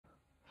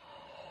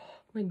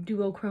like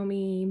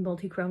duochromy,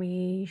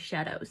 multi-chromy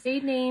shadows.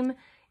 Shade name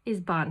is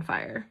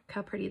Bonfire. Look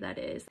how pretty that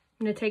is.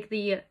 I'm gonna take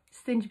the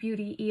Singe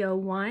Beauty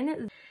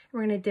EO1.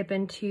 We're gonna dip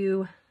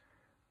into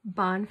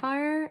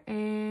Bonfire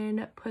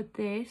and put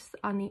this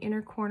on the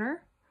inner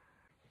corner.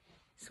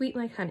 Sweet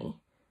like honey.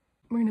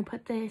 We're gonna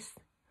put this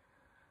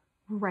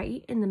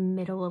right in the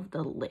middle of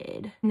the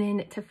lid. And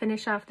then to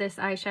finish off this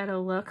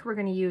eyeshadow look, we're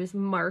gonna use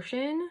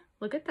Martian.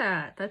 Look at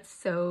that, that's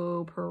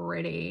so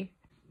pretty.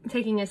 I'm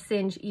taking a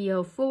Singe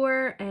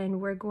EO4 and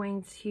we're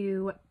going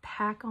to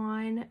pack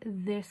on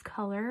this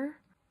color.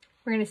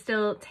 We're gonna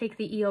still take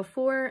the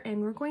EO4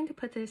 and we're going to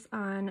put this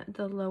on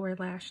the lower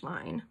lash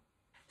line.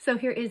 So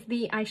here is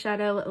the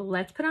eyeshadow.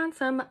 Let's put on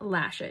some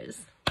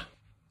lashes.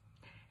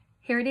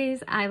 Here it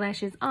is,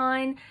 eyelashes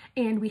on,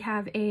 and we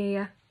have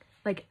a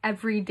like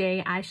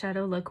everyday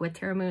eyeshadow look with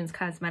Terra Moon's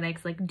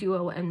Cosmetics, like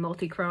duo and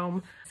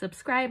multi-chrome.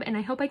 Subscribe, and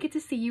I hope I get to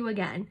see you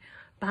again.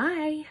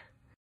 Bye!